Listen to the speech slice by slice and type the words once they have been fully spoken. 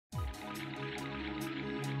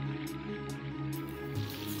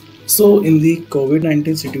So in the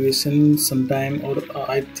COVID-19 situation, sometime or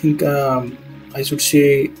I think I should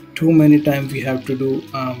say too many times we have to do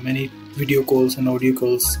many video calls and audio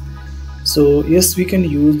calls. So yes, we can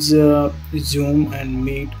use Zoom and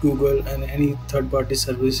Meet, Google, and any third-party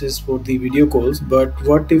services for the video calls. But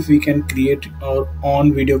what if we can create our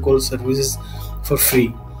own video call services for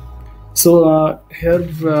free? So here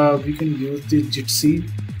we can use the Jitsi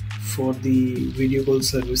for the video call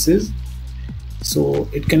services. So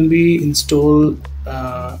it can be installed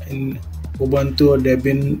in Ubuntu or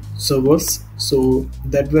Debian servers. So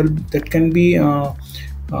that can be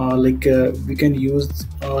we can use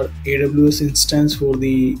our AWS instance for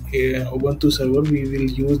the Ubuntu server. We will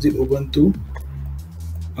use the Ubuntu,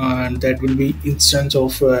 and that will be instance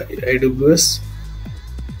of AWS.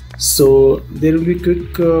 So there will be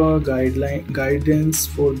quick guidance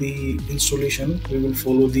for the installation. We will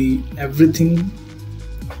follow the everything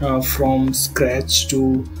from scratch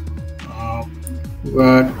to uh,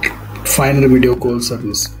 find a video call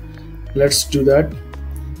service. Let's do that.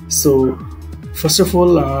 So first of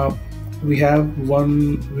all, we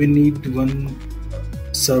need one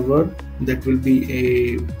server that will be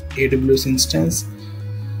a AWS instance.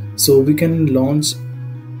 So we can launch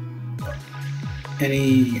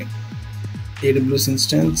any AWS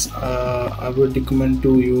instance. I would recommend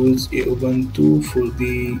to use a Ubuntu for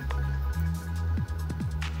the,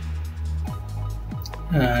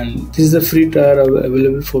 and this is a free trial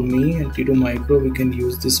available for me and T2 Micro. We can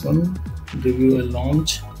use this one. Review and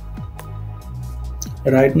launch.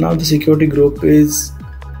 Right now the security group is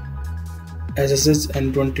SSH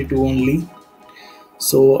and 22 only,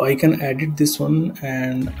 so I can edit this one,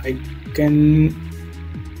 and I can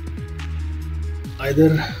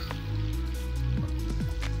either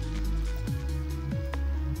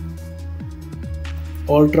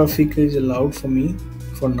all traffic is allowed for me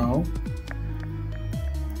for now.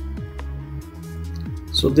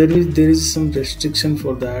 So there is some restriction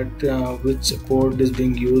for that, which port is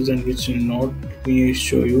being used and which not. We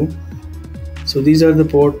show you. So these are the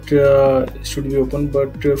port should be open,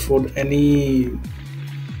 but for any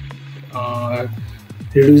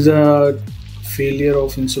reduce the failure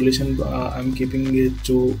of installation, I'm keeping it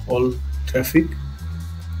to all traffic.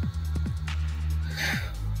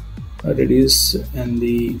 Reduce and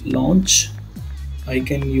the launch. I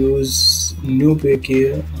can use new pack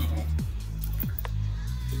here.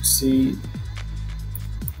 See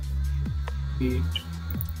it.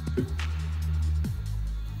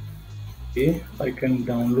 Okay, I can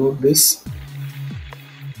download this.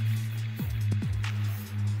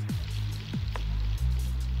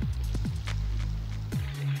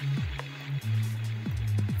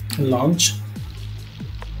 Launch.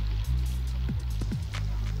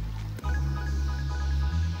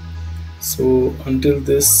 So until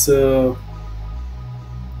this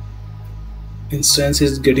instance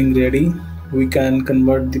is getting ready, we can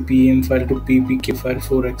convert the PEM file to PPK file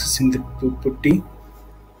for accessing the putty.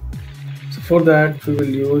 So for that we will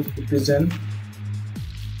use Citizen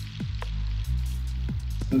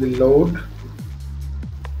and the load,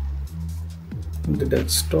 the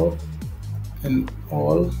desktop, and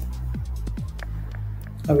all.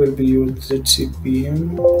 I will be using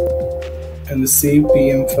jitsi-PM and the save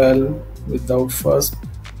PM file without first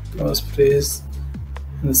place,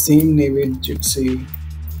 and the same name in Jitsi,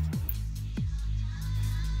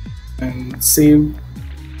 and save.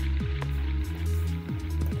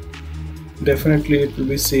 Definitely it will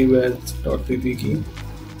be saved as .ppk.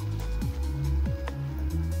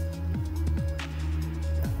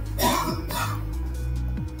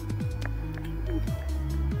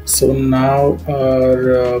 So now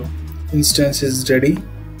our instance is ready,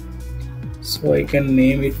 so I can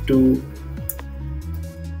name it to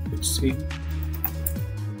jitsi-meet,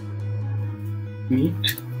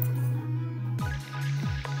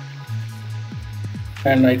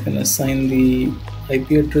 and I can assign the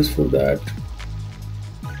IP address for that.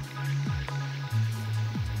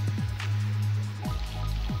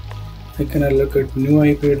 I can allocate new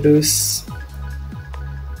IP address.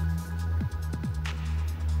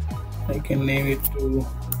 I can name it to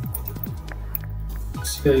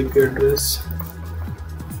IP address,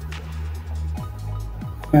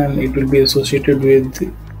 and it will be associated with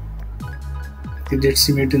the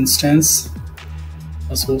jitsi-meet instance.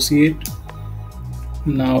 Associate.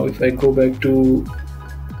 Now if I go back to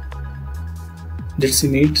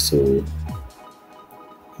jitsi-meet, so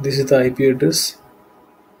this is the IP address.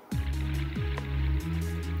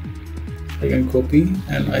 I can copy,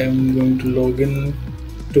 and I am going to log in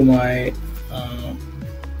to my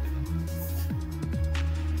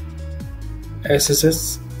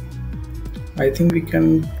SSH. I think we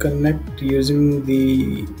can connect using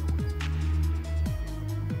the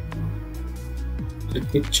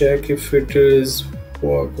me check if it is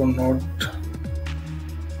work or not.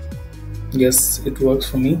 Yes, it works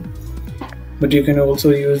for me, but you can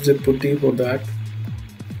also use the putty for that.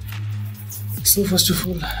 So first of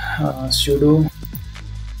all, sudo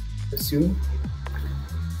su.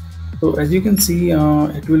 So as you can see,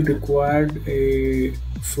 it will require a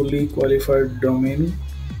fully qualified domain.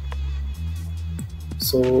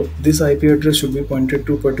 So this IP address should be pointed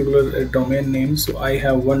to particular domain name. So I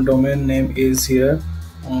have one domain name is here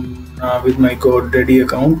on with my Godaddy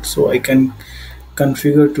account. So I can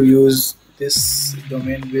configure to use this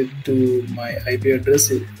domain with to my IP address,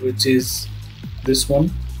 which is this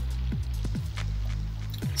one.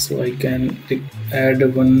 So I can add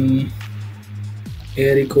one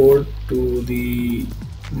area code to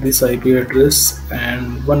this IP address,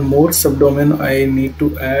 and one more subdomain I need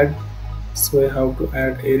to add. So I have to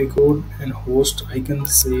add area code and host. I can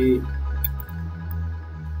say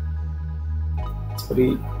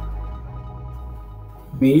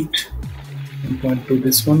meet and point to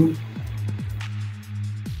this one.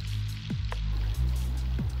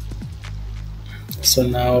 So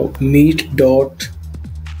now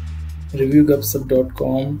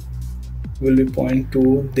meet.reviewgupsub.com will be point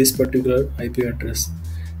to this particular IP address.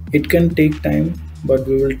 It can take time, but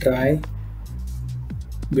we will try.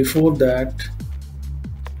 Before that,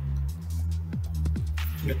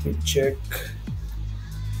 let me check.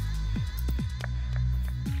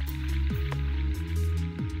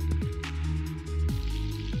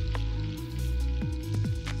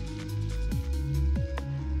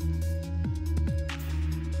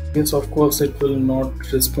 Yes, of course it will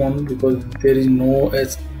not respond because there is no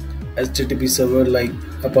HTTP server like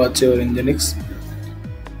Apache or Nginx.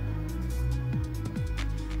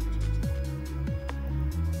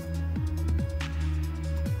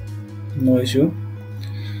 No issue.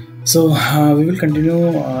 So we will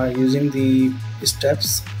continue using the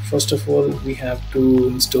steps. First of all, we have to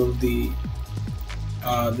install the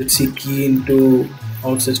C key into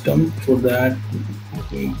our system. For that,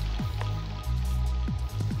 we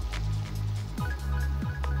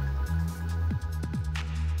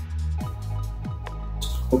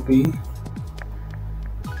copy,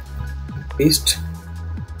 paste,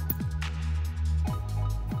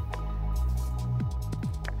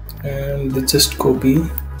 and just copy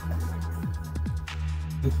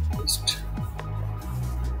and paste.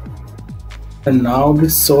 And now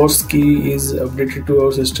this source key is updated to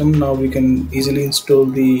our system. Now we can easily install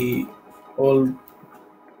the all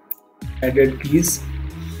added keys.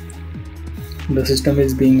 The system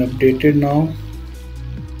is being updated now.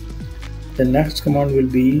 The next command will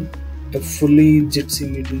be a fully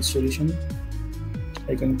jitsi-meet installation.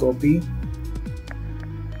 I can copy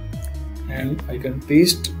and I can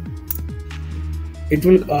paste. It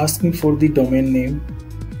will ask me for the domain name.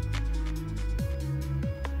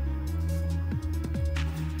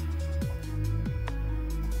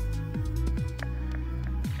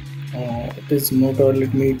 It is not.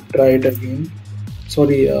 Let me try it again.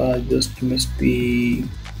 Sorry, I just missed the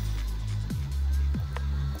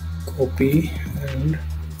copy and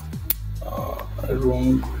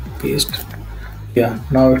wrong paste. Yeah,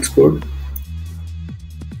 now it's good.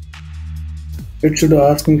 It should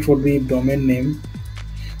ask me for the domain name,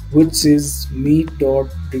 which is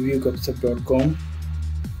meet.reviewgupsub.com.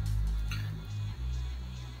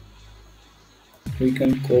 We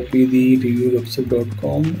can copy the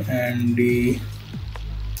reviewgupsub.com and the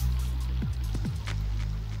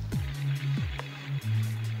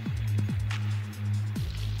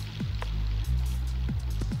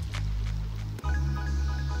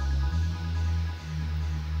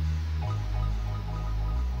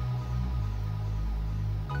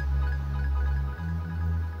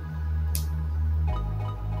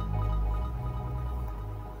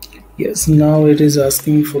yes, now it is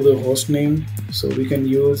asking for the host name, so we can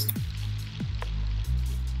use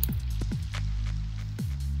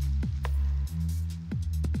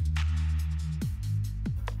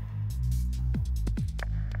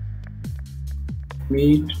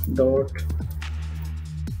meet dot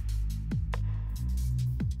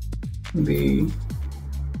the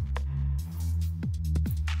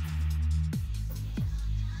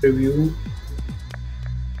review.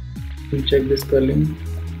 We'll check the spelling.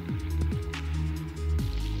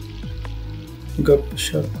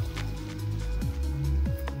 Gupshup,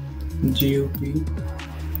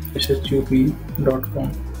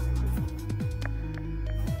 GUPSHUP.com.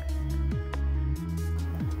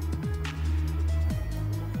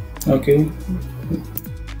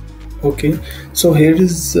 Okay, so here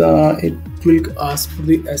is it will ask for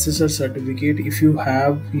the SSL certificate. If you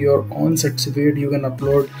have your own certificate, you can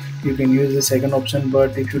upload, you can use the second option.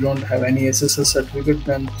 But if you don't have any SSL certificate,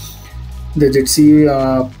 then the Jitsi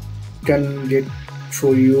can get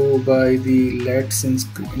for you by the Let's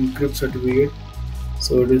Encrypt certificate.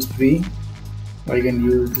 So it is free. I can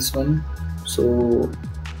use this one. So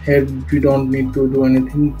here we don't need to do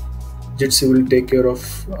anything. Jitsi will take care of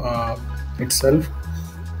itself.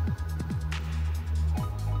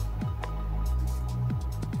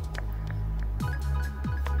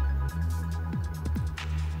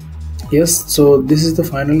 Yes, so this is the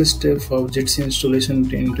final step of Jitsi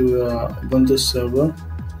installation into Ubuntu server,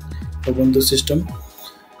 Ubuntu system.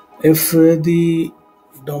 If the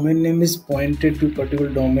domain name is pointed to particular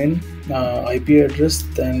domain IP address,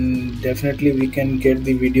 then definitely we can get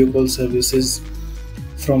the video call services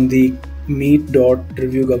from the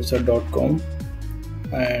meet.reviewgupsat.com,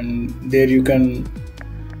 and there you can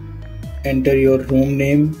enter your room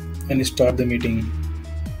name and start the meeting,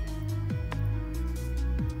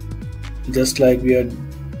 just like we are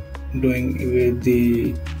doing with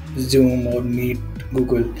the Zoom or Meet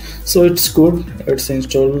Google. So it's good, it's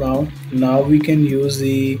installed now. Now we can use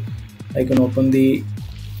the, I can open the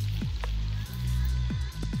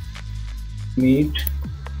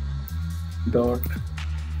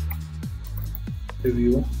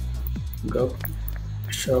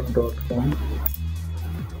meet.reviewgupsat.com.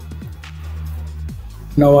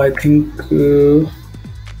 Now I think the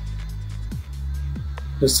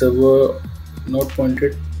server not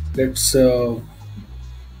pointed. Let's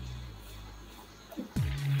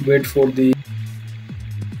wait for the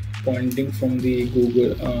pointing from the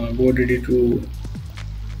Google Godaddy to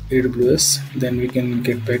AWS, then we can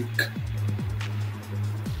get back.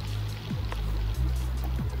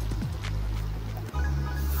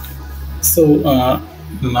 So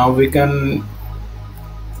now we can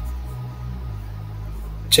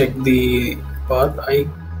check the path. I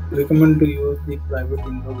recommend to use the private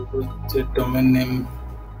window because the domain name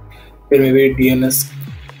there may be DNS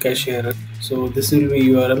cache error. So this will be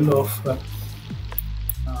URL of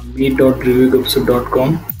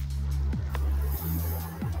meet.reviewgupsat.com.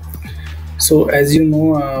 So as you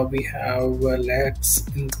know, we have Let's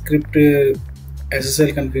Encrypt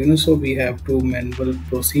SSL configuration, so we have to manual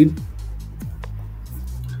proceed.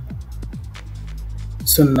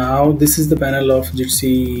 So now this is the panel of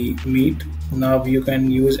jitsi-meet. Now you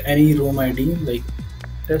can use any room ID, like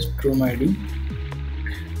test room ID,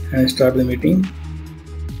 and start the meeting.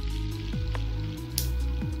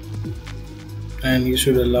 And you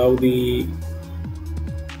should allow the,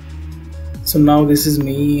 so now this is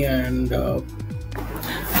me, and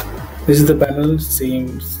this is the panel,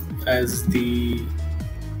 same as the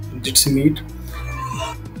jitsi-meet.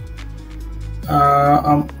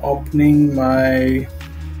 I'm opening my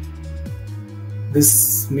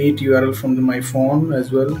this Meet URL from my phone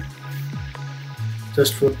as well,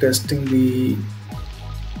 just for testing the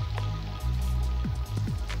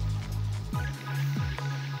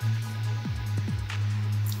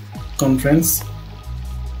conference.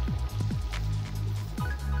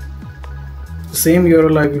 The same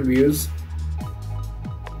URL I will use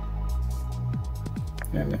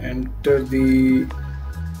and enter the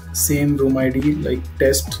same room ID like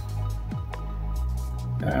test,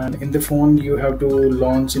 and in the phone you have to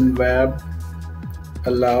launch in web,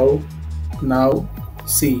 allow, now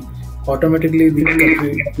see, automatically the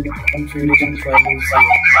configuration file is here.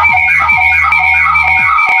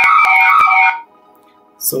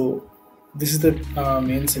 So this is the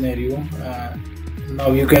main scenario.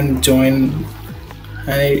 Now you can join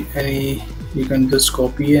any, you can just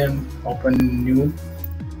copy and open new,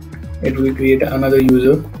 it will create another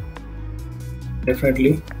user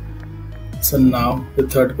definitely. So now the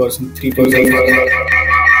third person, 3 person,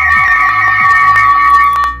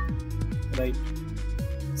 right?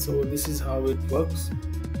 So this is how it works.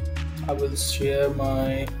 I will share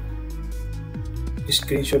my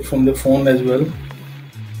screenshot from the phone as well,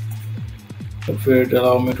 if it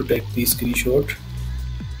allow me to take the screenshot.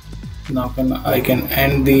 Now I can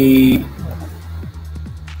end the,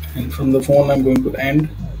 and from the phone I'm going to end.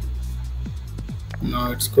 Now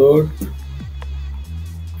it's good.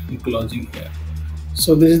 I'm closing here.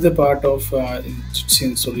 So this is the part of Jitsi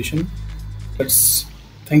installation.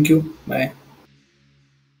 Thank you. Bye.